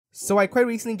So I quite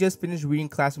recently just finished reading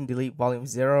Classroom Delete Volume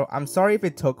 0. I'm sorry if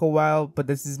it took a while, but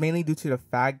this is mainly due to the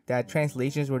fact that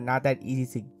translations were not that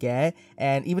easy to get,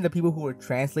 and even the people who were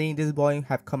translating this volume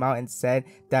have come out and said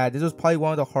that this was probably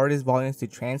one of the hardest volumes to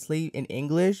translate in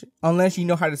English, unless you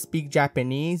know how to speak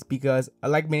Japanese, because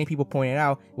like many people pointed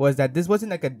out, was that this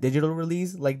wasn't like a digital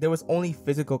release, like there was only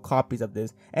physical copies of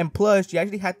this, and plus you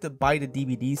actually had to buy the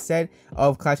DVD set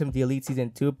of Classroom Delete Season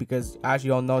 2, because as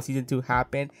you all know, Season 2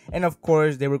 happened, and of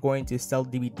course they were going to sell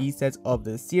DVD sets of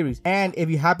the series. And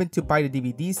if you happen to buy the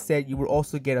DVD set, you will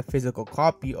also get a physical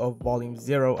copy of Volume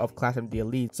 0 of Classroom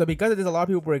Delete. So because of this, a lot of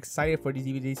people were excited for these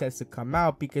DVD sets to come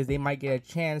out because they might get a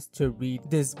chance to read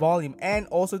this volume. And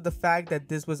also the fact that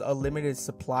this was a limited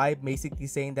supply, basically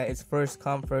saying that it's first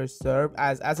come first serve,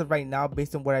 as of right now,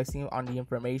 based on what I've seen on the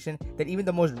information, that even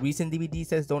the most recent DVD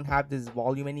sets don't have this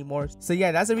volume anymore. So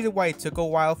yeah, that's the reason why it took a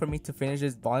while for me to finish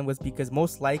this volume, was because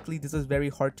most likely this was very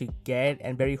hard to get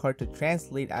and very hard to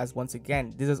translate, as once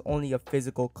again this is only a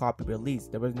physical copy release.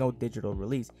 There was no digital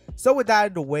release. So with that out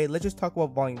of the way, let's just talk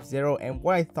about Volume 0 and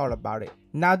what I thought about it.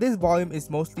 Now this volume is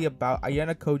mostly about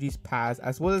Ayanokoji's past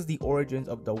as well as the origins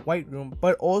of the White Room,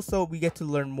 but also we get to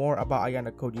learn more about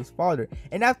Ayanokoji's father.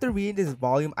 And after reading this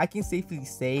volume, I can safely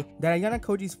say that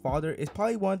Ayanokoji's father is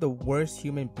probably one of the worst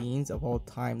human beings of all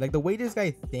time. Like the way this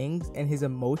guy thinks and his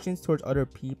emotions towards other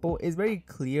people is very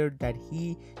clear that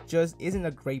he just isn't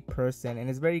a great person, and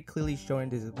it's very clearly shown in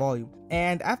this volume.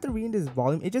 And after reading this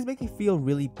volume, it just makes me feel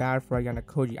really bad for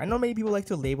Ayanokoji. I know many people like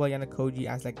to label Ayanokoji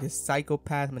as like this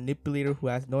psychopath manipulator who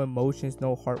has no emotions,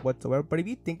 no heart whatsoever, but if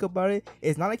you think about it,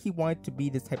 it's not like he wanted to be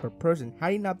this type of person.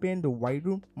 Had he not been in the White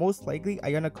Room, most likely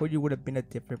Ayanokoji would have been a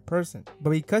different person.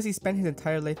 But because he spent his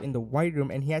entire life in the White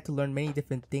Room and he had to learn many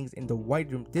different things in the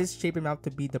White Room, this shaped him out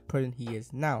to be the person he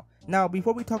is now. Now,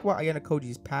 before we talk about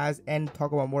Ayanokoji's past and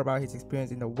talk about more about his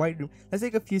experience in the White Room, let's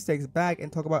take a few steps back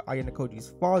and talk about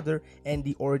Ayanokoji's father and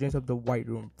the origins of the White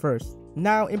Room first.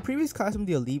 Now, in previous Classroom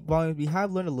Delete volumes, we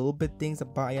have learned a little bit things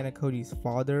about Ayanokoji's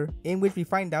father, in which we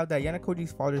find out that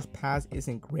Ayanokoji's father's past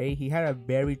isn't great. He had a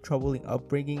very troubling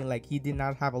upbringing, like he did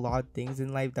not have a lot of things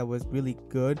in life that was really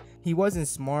good. He wasn't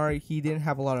smart, he didn't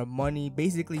have a lot of money,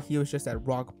 basically he was just at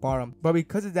rock bottom. But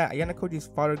because of that, Ayanokoji's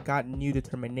father got new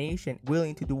determination,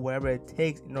 willing to do whatever it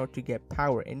takes in order to get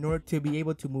power, in order to be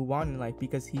able to move on in life,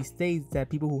 because he states that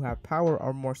people who have power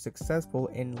are more successful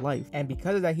in life. And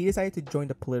because of that, he decided to join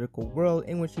the political world,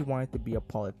 in which he wanted to be a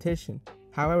politician.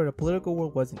 However, the political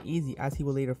world wasn't easy, as he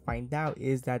will later find out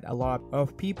is that a lot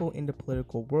of people in the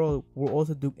political world will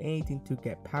also do anything to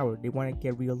get power. They want to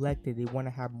get re-elected, they want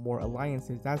to have more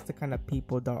alliances. That's the kind of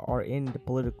people that are in the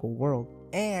political world.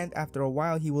 And after a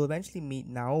while, he will eventually meet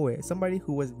Naoe, somebody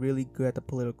who was really good at the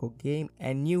political game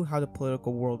and knew how the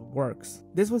political world works.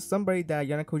 This was somebody that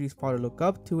Ayanokoji's father looked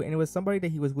up to, and it was somebody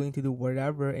that he was willing to do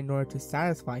whatever in order to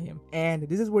satisfy him. And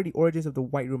this is where the origins of the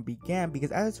White Room began,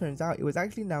 because as it turns out, it was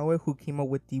actually Naoe who came up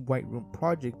with the White Room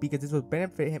project, because this would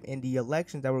benefit him in the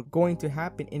elections that were going to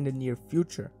happen in the near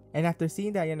future. And after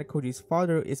seeing that Ayanokoji's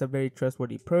father is a very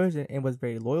trustworthy person and was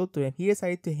very loyal to him, he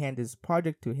decided to hand this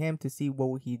project to him to see what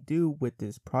would he do with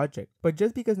this project. But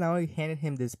just because Naoe handed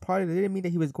him this project, it didn't mean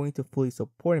that he was going to fully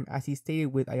support him, as he stated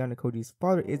with Ayanokoji's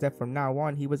father is that from now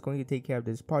on he was going to take care of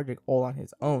this project all on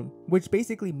his own, which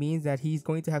basically means that he's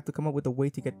going to have to come up with a way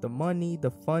to get the money,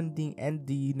 the funding, and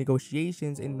the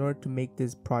negotiations in order to make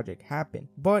this project happen.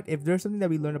 But if there's something that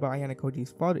we learn about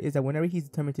Ayanokoji's father, is that whenever he's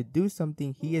determined to do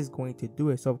something, he is going to do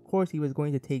it. So of course he was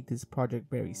going to take this project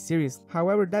very seriously.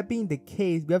 However, that being the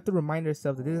case, we have to remind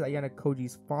ourselves that this is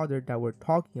Ayanokoji's father that we're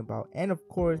talking about, and of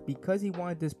course because he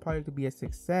wanted this project to be a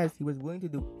success, he was willing to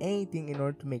do anything in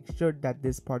order to make sure that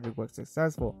this project was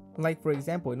successful. Like for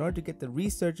example, in order to get the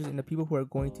researchers and the people who are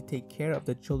going to take care of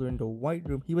the children in the White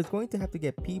Room, he was going to have to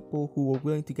get people who were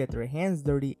willing to get their hands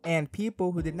dirty and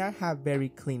people who did not have very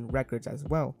clean records as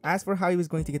well. As for how he was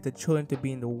going to get the children to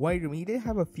be in the White Room, he did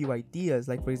have a few ideas.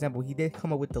 Like for example, he did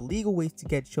come up with the legal ways to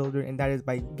get children, and that is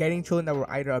by getting children that were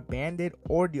either abandoned,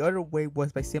 or the other way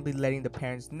was by simply letting the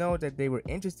parents know that they were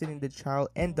interested in the child,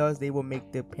 and thus they will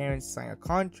make the parents sign a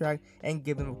contract and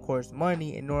give them of course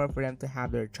money in order for them to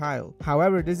have their child.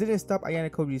 However, this didn't stop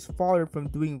Ayanokoji's father from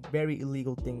doing very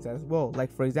illegal things as well.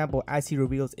 Like for example, as he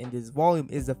reveals in this volume,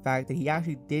 is the fact that he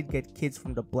actually did get kids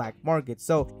from the black market.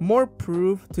 So more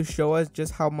proof to show us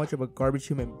just how much of a garbage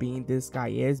human being this guy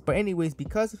is. But anyways,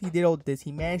 because he did all this,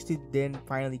 he managed to then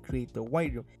finally create the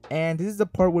White Room. And this is the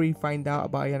part where we find out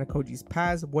about Ayanokoji's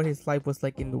past, what his life was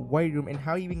like in the White Room, and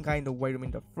how he even got in the White Room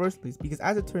in the first place. Because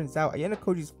as it turns out,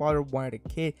 Ayanokoji's father wanted a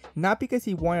kid, not because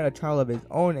he wanted a child of his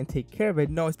own and take care of it.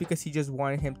 No, it's because he just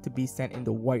wanted him to be sent in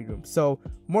the White Room. So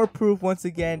more proof once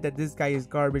again that this guy is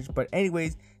garbage. But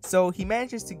anyways, So he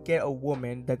manages to get a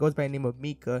woman that goes by the name of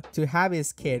Mika to have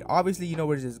his kid. Obviously, you know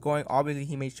where this is going. Obviously,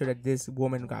 he made sure that this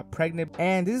woman got pregnant.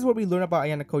 And this is where we learn about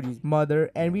Ayanokoji's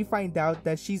mother, and we find out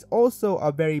that she's also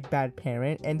a very bad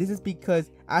parent. And this is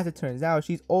because, as it turns out,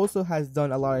 she also has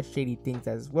done a lot of shady things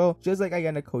as well, just like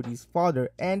Ayanokoji's father.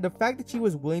 And the fact that she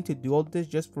was willing to do all this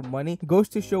just for money goes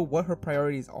to show what her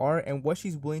priorities are and what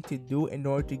she's willing to do in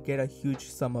order to get a huge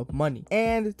sum of money.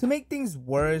 And to make things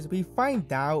worse, we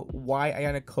find out why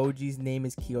Ayanokoji's name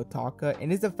is Kiyotaka,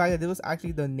 and it's the fact that this was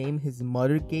actually the name his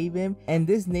mother gave him, and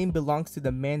this name belongs to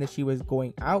the man that she was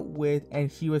going out with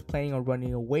and she was planning on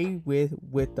running away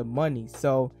with the money.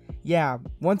 So yeah,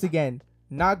 once again,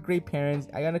 not great parents.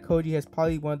 Ayanokoji has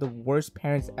probably one of the worst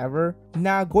parents ever.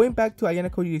 Now, going back to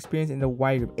Ayanokoji's experience in the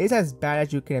white room, it's as bad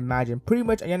as you can imagine. Pretty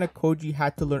much Ayanokoji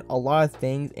had to learn a lot of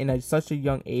things in such a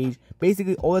young age.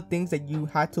 Basically, all the things that you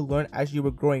had to learn as you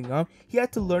were growing up, he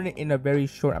had to learn it in a very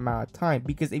short amount of time.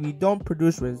 Because if you don't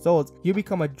produce results, you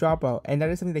become a dropout. And that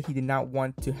is something that he did not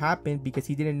want to happen, because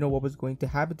he didn't know what was going to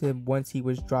happen to him once he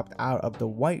was dropped out of the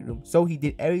white room. So he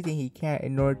did everything he can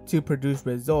in order to produce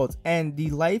results. And the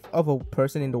life of a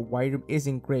person in the white room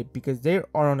isn't great, because they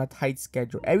are on a tight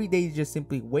schedule. Every day you just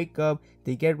simply wake up,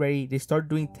 they get ready, they start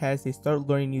doing tests, they start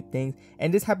learning new things,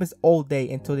 and this happens all day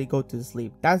until they go to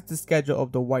sleep. That's the schedule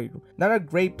of the white room. Not a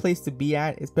great place to be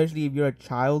at, especially if you're a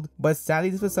child, but sadly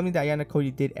this was something that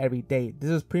Ayanokoji did every day. This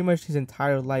was pretty much his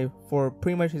entire life for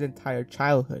pretty much his entire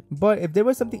childhood. But if there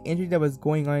was something interesting that was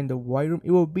going on in the white room,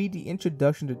 it would be the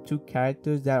introduction to two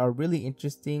characters that are really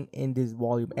interesting in this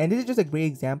volume. And this is just a great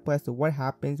example as to what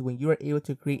happens when you are able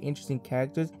to create interesting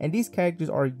characters, and these characters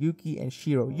are Yuki and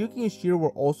Shiro. Yuki and Shiro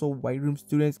were also white room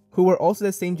students who were also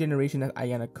the same generation as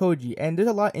Ayanokoji, and there's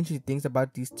a lot of interesting things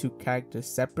about these two characters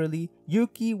separately.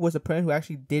 Yuki was a person who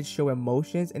actually did show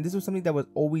emotions, and this was something that was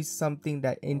always something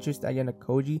that interested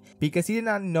Ayanokoji, because he did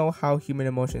not know how human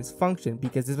emotions function,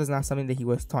 because this was not something that he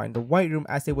was taught in the white room,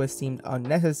 as it was seemed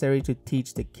unnecessary to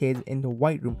teach the kids in the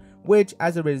white room, which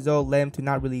as a result led him to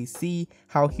not really see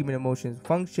how human emotions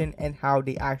function and how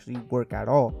they actually work at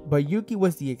all. But Yuki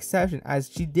was the exception, as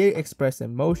she did express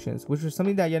emotions, which was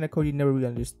something that Ayanokoji never really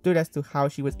understood as to how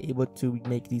she was able to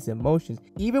make these emotions.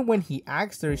 Even when he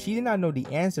asked her, she did not know the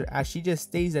answer, as she just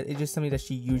states that it's just something that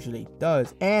she usually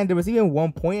does. And there was even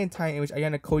one point in time in which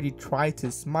Ayanokoji tried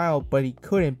to smile, but he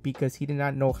couldn't, because he did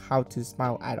not know how to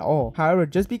smile at all. However,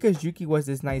 just because Yuki was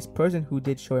this nice person who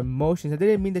did show emotions, that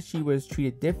didn't mean that she was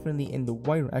treated differently in the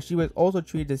white room, as she was also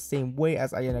treated the same way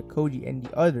as Ayanokoji and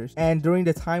the others. And during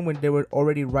the time when they were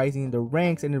already rising in the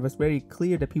ranks and it was very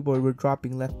clear that people were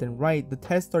dropping left and right, the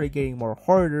tests started getting more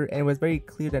harder, and it was very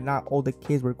clear that not all the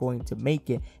kids were going to make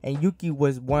it, and Yuki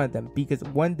was one of them, because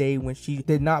one day when she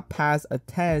did not pass a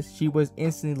test, she was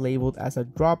instantly labeled as a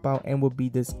dropout and would be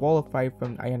disqualified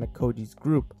from Ayanokoji's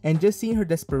group. And just seeing her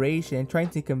desperation and trying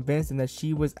to convince them that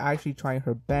she was actually trying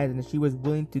her best and that she was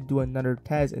willing to do another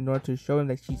test in order to show them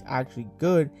that she's actually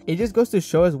good, it just goes to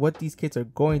show us what these kids are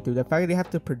going through. The fact that they have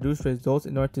to produce results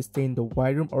in order to stay in the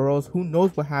white room, or else who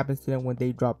knows what happens to them when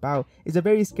they drop out, is a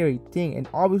very scary thing. And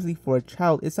obviously for a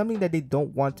child, it's something that they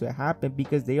don't want to happen,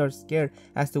 because they are scared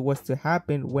as to what's to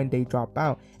happen when they drop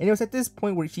out. And it was at this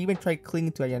point where she even tried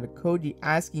clinging to Ayanokoji,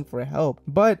 asking for help,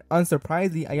 but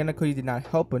unsurprisingly Ayanokoji did not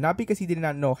help her, not because he did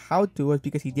not know how to, it was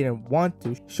because he didn't want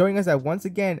to, showing us that once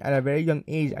again at a very young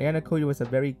age Ayanokoji was a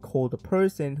very cold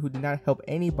person who did not help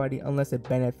anybody unless it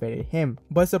benefited him.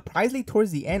 But surprisingly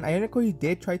towards the end, Ayanokoji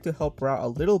did try to help her out a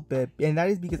little bit, and that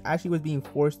is because as she was being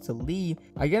forced to leave,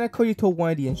 Ayanokoji told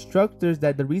one of the instructors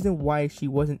that the reason why she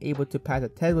wasn't able to pass the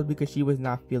test was because she was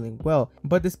not feeling well.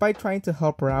 But despite trying to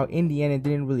help her out, in the end it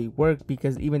didn't really work,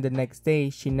 because even the next day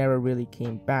she never really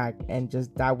came back, and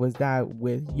just that was that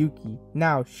with Yuki.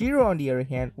 Now Shiro, on the other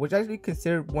hand, was actually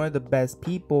considered one of the best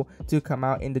people to come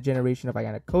out in the generation of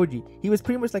Ayanokoji. He was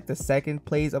pretty much like the second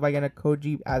place of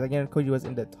Ayanokoji, as Ayanokoji was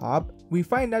in the top. We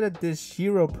find out that this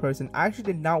Shiro person actually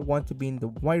did not want to be in the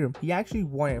white room. He actually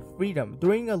wanted freedom.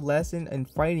 During a lesson in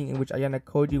fighting in which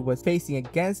Ayanokoji was facing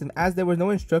against him, as there was no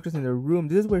instructors in the room,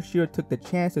 this is where Shiro took the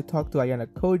chance to talk to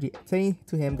Ayanokoji, saying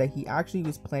to him that he actually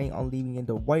was planning on leaving in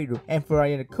the white room. And for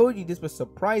Ayanokoji, this was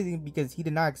surprising, because he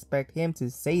did not expect him to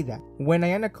say that. When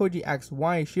Ayanokoji asks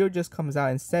why, Shiro just comes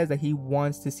out and says that he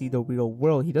wants to see the real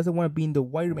world. He doesn't want to be in the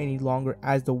white room any longer,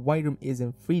 as the white room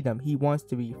isn't freedom. He wants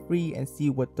to be free and see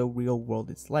what the real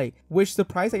world is like, which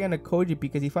surprised Ayanokoji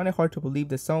because he found it hard to believe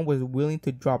that someone was willing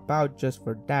to drop out just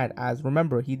for that, as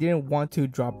remember, he didn't want to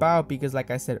drop out because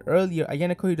like I said earlier,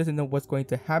 Ayanokoji doesn't know what's going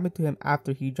to happen to him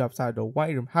after he drops out of the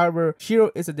white room. However, Shiro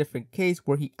is a different case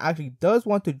where he actually does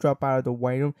want to drop out of the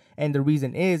white room, and the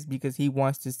reason is because he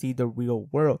wants to see the real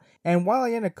world. And while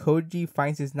Ayanokoji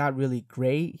finds it's not really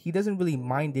great, he doesn't really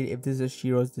mind it if this is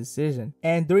Shiro's decision.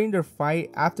 And during their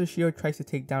fight, after Shiro tries to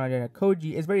take down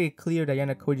Ayanokoji, it's very clear that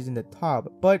Ayanokoji is in the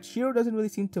top, but Shiro doesn't really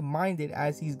seem to mind it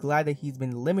as he's glad that he's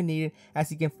been eliminated as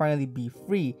he can finally be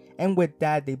free. And with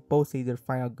that, they both say their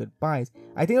final goodbyes.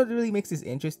 I think what really makes this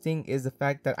interesting is the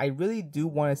fact that I really do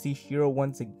want to see Shiro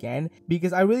once again,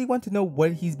 because I really want to know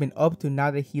what he's been up to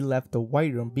now that he left the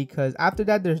white room, because after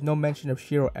that there's no mention of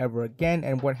Shiro ever again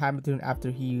and what happened to him after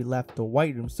he left the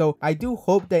white room. So I do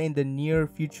hope that in the near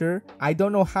future, I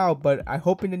don't know how, but I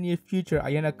hope in the near future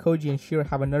Ayanokoji and Shiro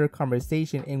have another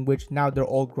conversation in which now they're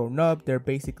all grown up, they're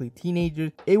basically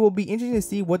teenagers. It will be interesting to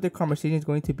see what their conversation is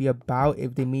going to be about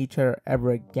if they meet each other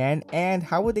ever again, and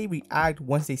how would they react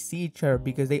once they see each other,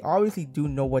 because they obviously do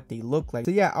know what they look like.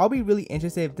 So yeah, I'll be really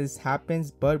interested if this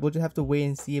happens, but we'll just have to wait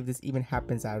and see if this even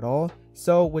happens at all.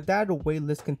 So with that out of the way,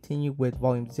 let's continue with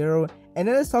volume 0, and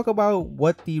then let's talk about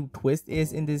what the twist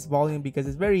is in this volume, because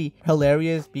it's very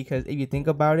hilarious, because if you think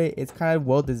about it, it's kind of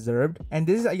well deserved. And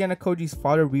this is Ayanokoji's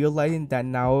father realizing that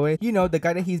Naoe, you know, the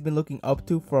guy that he's been looking up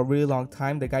to for a really long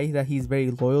time, the guy that he's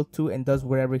very loyal to and does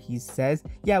whatever he says,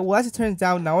 yeah, well, as it turns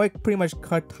out, Naoe pretty much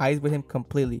cut ties with him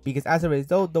completely, because as a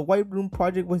result, the White Room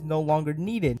project was no longer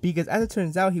needed, because as it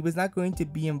turns out, he was not going to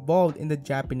be involved in the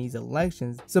Japanese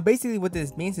elections. So basically what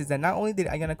this means is that not only did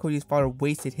Ayanokoji's father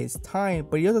wasted his time,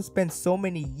 but he also spent so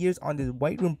many years on this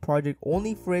White Room project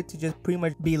only for it to just pretty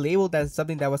much be labeled as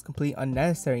something that was completely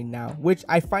unnecessary now, which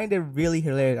I find it really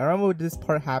hilarious. I remember this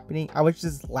part happening, I was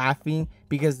just laughing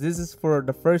because this is for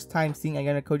the first time seeing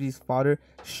Ayanokoji's father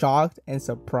shocked and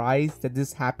surprised that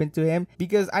this happened to him,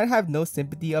 because I have no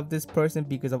sympathy of this person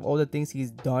because of all the things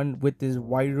he's done with this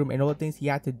White Room and all the things he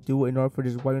had to do in order for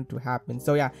this White Room to happen.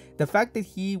 So yeah, the fact that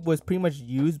he was pretty much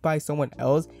used by someone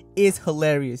else is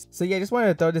hilarious. So yeah, I just wanted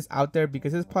to throw this out there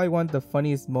because it's probably one of the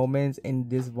funniest moments in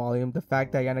this volume, the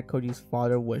fact that Ayanokoji's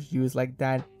father was used like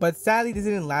that. But sadly, this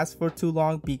didn't last for too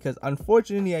long, because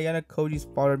unfortunately Ayanokoji's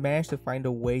father managed to find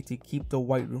a way to keep the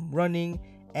White Room running.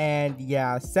 And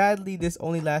yeah, sadly this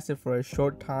only lasted for a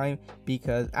short time,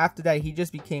 because after that he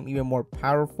just became even more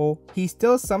powerful. He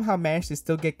still somehow managed to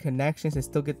still get connections and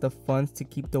still get the funds to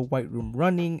keep the White Room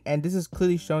running, and this is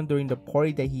clearly shown during the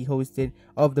party that he hosted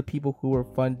of the people who were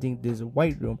funding this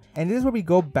White Room. And this is where we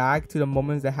go back to the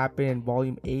moments that happened in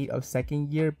volume 8 of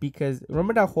second year, because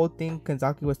remember that whole thing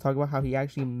Kanzaki was talking about, how he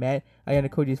actually met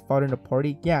Ayanokoji's father in the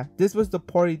party? Yeah, this was the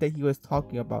party that he was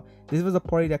talking about. This was the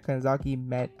party that Kanzaki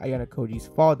met Ayanokoji's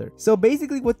father. So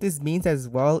basically what this means as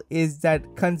well is that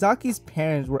Kanzaki's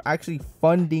parents were actually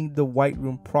funding the White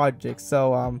Room project.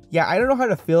 So yeah, I don't know how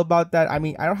to feel about that. I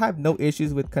mean, I don't have no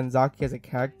issues with Kanzaki as a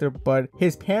character, but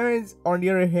his parents, on the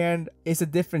other hand, is a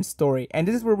different story. And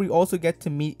this is where we also get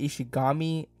to meet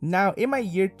Ishigami. Now, in my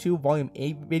year 2 volume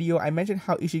 8 video, I mentioned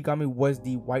how Ishigami was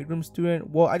the White Room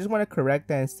student. Well, I just want to correct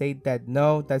that and say that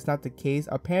no, that's not the case.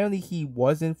 Apparently he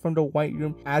wasn't from the White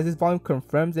Room, as this volume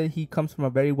confirms that he comes from a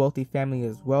very wealthy family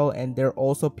as well, and there are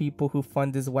also people who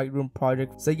fund this White Room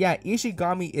project. So yeah,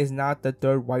 Ishigami is not the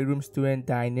third White Room student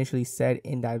that I initially said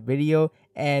in that video,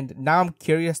 and now I'm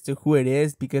curious to who it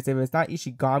is, because if it's not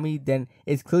Ishigami, then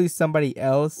it's clearly somebody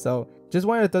else. So just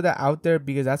wanted to throw that out there,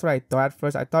 because that's what I thought at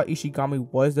first. I thought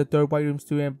Ishigami was the third White Room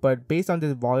student, but based on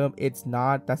this volume, it's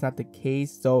not. That's not the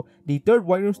case. So the third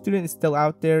White Room student is still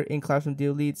out there in Classroom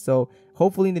Delete. So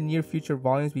hopefully in the near future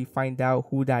volumes we find out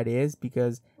who that is,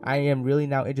 because I am really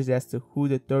now interested as to who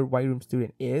the third White Room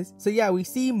student is. So yeah, we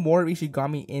see more of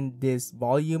Ishigami in this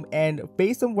volume, and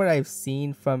based on what I've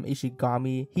seen from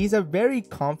Ishigami, he's a very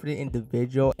confident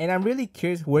individual, and I'm really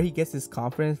curious where he gets his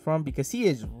confidence from, because he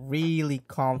is really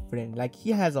confident. Like,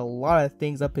 he has a lot of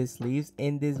things up his sleeves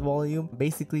in this volume,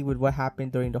 basically with what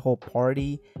happened during the whole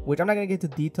party, which I'm not gonna get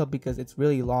into detail because it's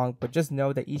really long, but just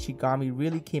know that Ishigami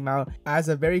really came out as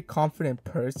a very confident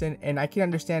person, and I can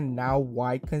understand now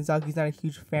why Kanzaki's not a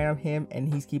huge fan of him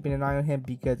and he's keeping an eye on him,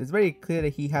 because it's very clear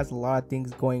that he has a lot of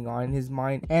things going on in his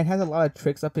mind and has a lot of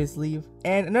tricks up his sleeve.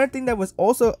 And another thing that was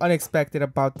also unexpected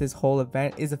about this whole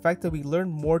event is the fact that we learn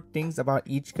more things about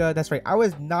Ichika. That's right, I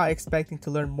was not expecting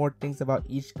to learn more things about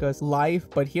Ichika's life,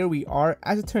 but here we are.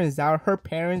 As it turns out, her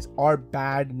parents are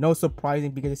bad. No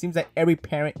surprising, because it seems like every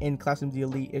parent in Classroom the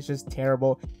Elite is just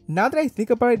terrible. Now that I think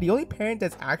about it, the only parent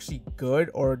that's actually good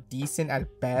or decent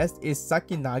at best is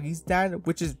Sakinagi's dad,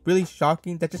 which is really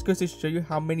shocking. That just goes to show you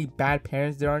how many bad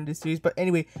parents there are in this series. But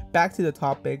anyway, back to the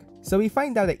topic. So we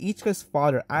find out that Ichika's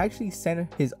father actually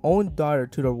sent his own daughter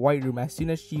to the White Room as soon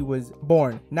as she was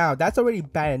born. Now that's already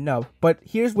bad enough, but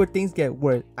here's where things get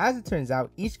worse. As it turns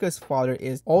out, Ichika's father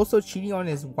is also cheating on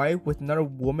his wife with another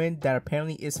woman that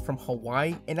apparently is from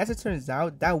Hawaii, and as it turns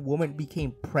out, that woman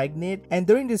became pregnant. And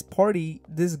during this party,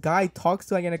 this guy talks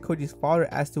to Ayanokoji's father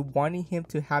as to wanting him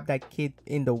to have that kid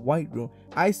in the White Room.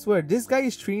 I swear, this guy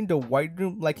is treating the White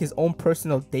Room like his own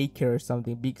personal daycare or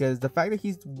something, because the fact that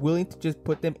he's willing to just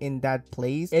put them in that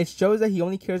place, it shows that he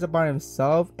only cares about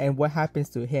himself and what happens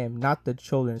to him, not the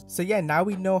children. So yeah, now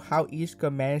we know how Ichika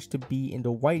managed to be in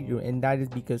the White Room, and that is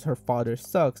because her father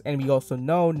sucks. And we also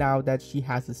know now that she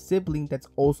has a sibling that's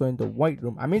also in the White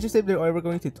Room. I'm interested if they're ever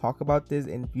going to talk about this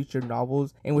in future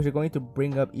novels in which they're going to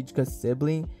bring up Ichika's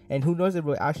sibling, and who knows if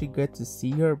we'll actually get to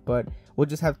see her, but we'll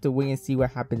just have to wait and see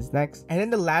what happens next. And then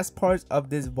the last parts of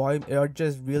this volume are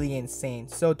just really insane.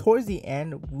 So towards the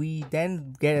end, we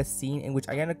then get a scene in which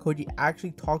Ayanokoji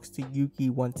actually talks to Yuki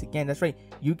once again. That's right,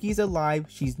 Yuki's alive.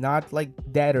 She's not like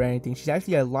dead or anything. She's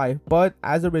actually alive, but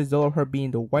as a result of her being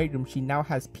in the White Room, she now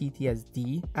has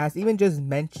PTSD. As even just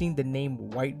mentioning the name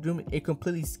White Room, it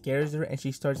completely scares her and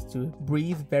she starts to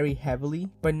breathe very heavily.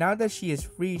 But now that she is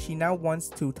free, she now wants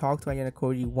to talk to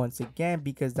Ayanokoji once again,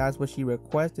 because that's what she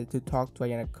requested, to talk to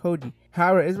Ayanokoji.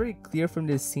 However, it's very clear from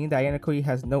this scene that Ayanokoji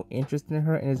has no interest in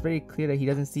her, and it's very clear that he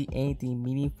doesn't see anything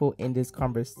meaningful in this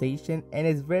conversation, and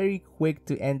it's very quick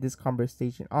to end this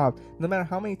conversation off. No matter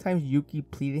how many times Yuki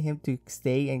pleaded him to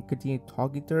stay and continue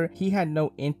talking to her, he had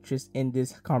no interest in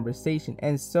this conversation,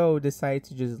 and so decided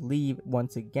to just leave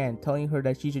once again, telling her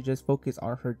that she should just focus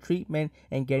on her treatment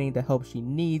and getting the help she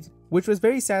needs, which was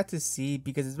very sad to see,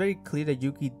 because it's very clear that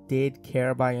Yuki did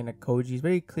care about Ayanokoji. It's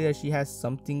very clear that she has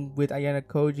something with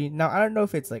Ayanokoji. Now, I don't know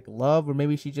if it's like love, or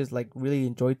maybe she just like really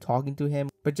enjoyed talking to him,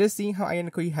 but just seeing how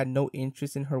Ayanokoji had no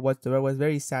interest in her whatsoever was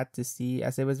very sad to see,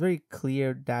 as it was very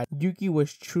clear that Yuki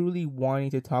was truly wanting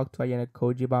to talk to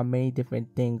Ayanokoji about many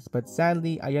different things. But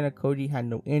sadly, Ayanokoji had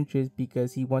no interest,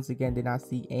 because he once again did not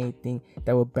see anything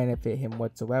that would benefit him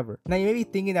whatsoever. Now, you may be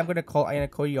thinking I'm going to call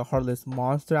Ayanokoji a heartless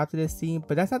monster after this scene,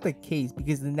 but that's not the case,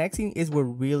 because the next scene is where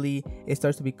really it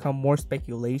starts to become more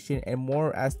speculation and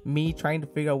more as me trying to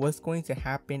figure out what's going to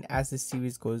happen as the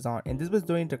series goes on. And this was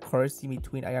during the car scene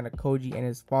between Ayanokoji and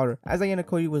his father. As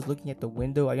Ayanokoji was looking at the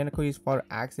window, Ayanokoji's father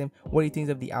asked him what he thinks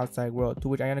of the outside world, to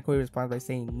which Ayanokoji responds by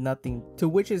saying nothing, to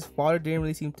which his father didn't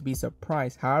really seem to be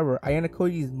surprised. However,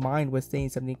 Ayanokoji's mind was saying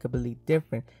something completely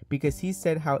different, because he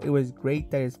said how it was great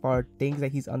that his father thinks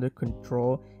that he's under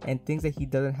control and thinks that he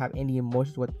doesn't have any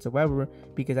emotions whatsoever,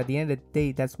 because at the end of the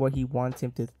day, that's what he wants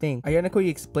him to think. Ayanokoji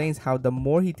explains how the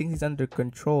more he thinks he's under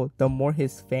control, the more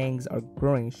his fangs are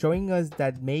growing, showing us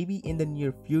that maybe in the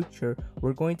near future,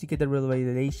 we're going to get the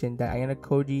revelation that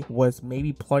Ayanokoji was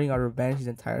maybe plotting our revenge his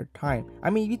entire time. I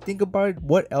mean, if you think about it,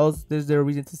 what else is there a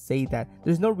reason to say that?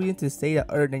 There's no reason to say that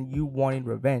other than you wanting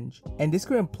revenge. And this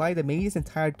could imply that maybe this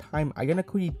entire time,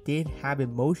 Ayanokoji did have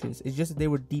emotions. It's just that they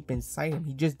were deep inside him.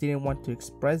 He just didn't want to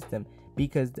express them.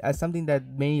 Because as something that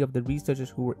many of the researchers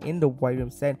who were in the White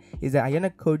Room said, is that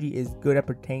Ayanokoji is good at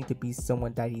pretending to be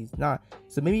someone that he's not.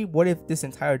 So maybe what if this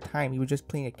entire time he was just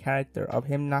playing a character of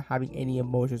him not having any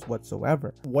emotions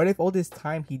whatsoever? What if all this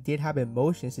time he did have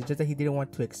emotions, it's just that he didn't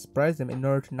want to express them in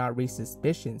order to not raise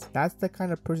suspicions? That's the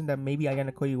kind of person that maybe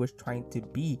Ayanokoji was trying to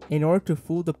be, in order to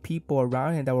fool the people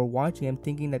around him that were watching him,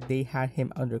 thinking that they had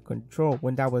him under control,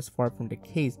 when that was far from the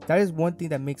case. That is one thing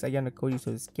that makes Ayanokoji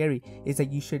so scary, is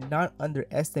that you should not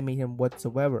underestimate him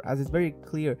whatsoever, as it's very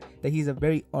clear that he's a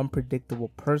very unpredictable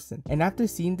person. And after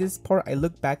seeing this part, I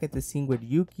look back at the scene with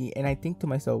Yuki and I think to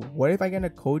myself, what if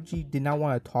Ayanokoji did not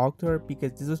want to talk to her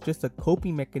because this was just a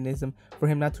coping mechanism for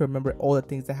him not to remember all the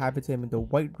things that happened to him in the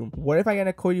White Room? What if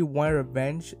Ayanokoji wanted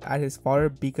revenge at his father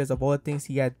because of all the things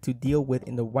he had to deal with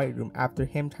in the White Room, after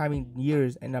him having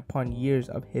years and upon years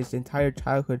of his entire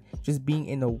childhood just being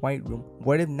in the White Room?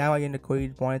 What if now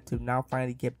Ayanokoji wanted to now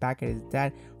finally get back at his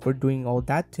dad for doing doing all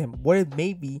that to him? What if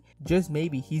maybe, just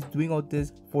maybe, he's doing all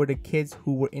this for the kids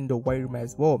who were in the white room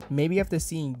as well? Maybe after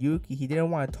seeing Yuki, he didn't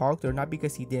want to talk to her, not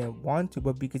because he didn't want to,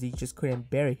 but because he just couldn't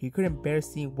bear it. He couldn't bear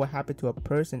seeing what happened to a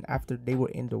person after they were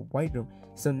in the white room.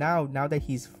 So now that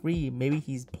he's free, maybe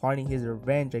he's plotting his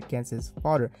revenge against his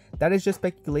father. That is just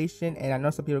speculation, and I know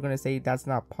some people are going to say that's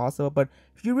not possible, but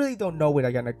you really don't know with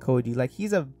Ayanokoji. Like,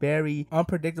 he's a very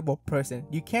unpredictable person.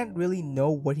 You can't really know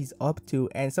what he's up to,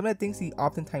 and some of the things he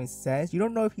oftentimes says, you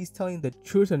don't know if he's telling the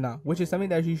truth or not, which is something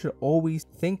that you should always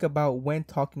think about when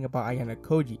talking about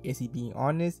Ayanokoji. Is he being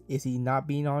honest? Is he not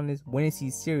being honest? When is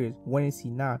he serious? When is he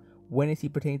not? When is he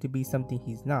pretending to be something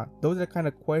he's not? Those are the kind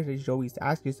of questions you should always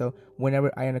ask yourself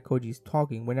whenever Ayanokoji is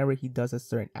talking, whenever he does a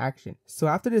certain action. So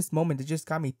after this moment, it just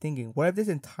got me thinking, what if this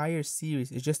entire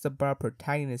series is just about a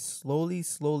protagonist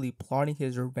slowly plotting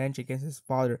his revenge against his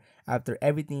father after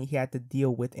everything he had to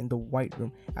deal with in the white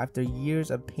room, after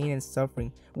years of pain and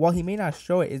suffering? While he may not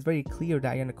show it, it's very clear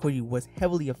that Ayanokoji was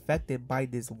heavily affected by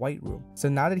this white room. So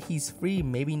now that he's free,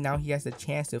 maybe now he has the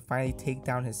chance to finally take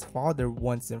down his father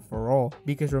once and for all.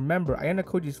 Because remember,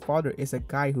 Ayanokoji's father is a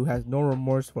guy who has no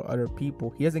remorse for other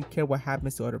people. He doesn't care what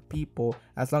happens to other people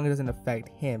as long as it doesn't affect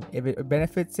him. If it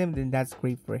benefits him, then that's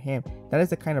great for him. That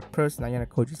is the kind of person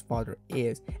Ayanokoji's father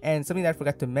is. And something that I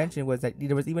forgot to mention was that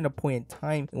there was even a point in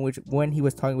time in which, when he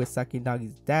was talking with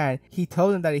Sakinagi's dad, he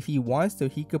told him that if he wants to,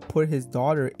 he could put his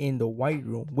daughter in the white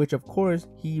room, which of course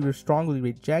he strongly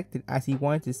rejected, as he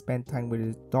wanted to spend time with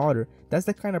his daughter. That's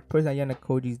the kind of person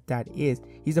Ayanokoji's dad is.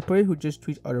 He's a person who just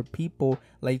treats other people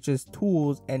like just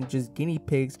tools and just guinea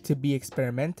pigs to be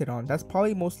experimented on. That's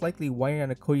probably most likely why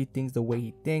Ayanokoji thinks the way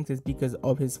he thinks, is because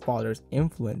of his father's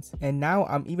influence. And now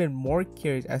I'm even more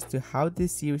curious as to how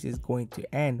this series is going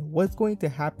to end. What's going to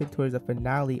happen towards the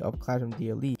finale of Classroom the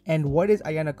Elite? And what is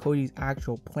Ayanokoji's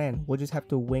actual plan? We'll just have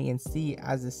to wait and see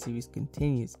as the series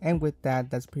continues. And with that,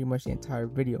 that's pretty much the entire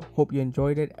video. Hope you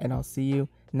enjoyed it, and I'll see you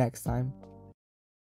next time.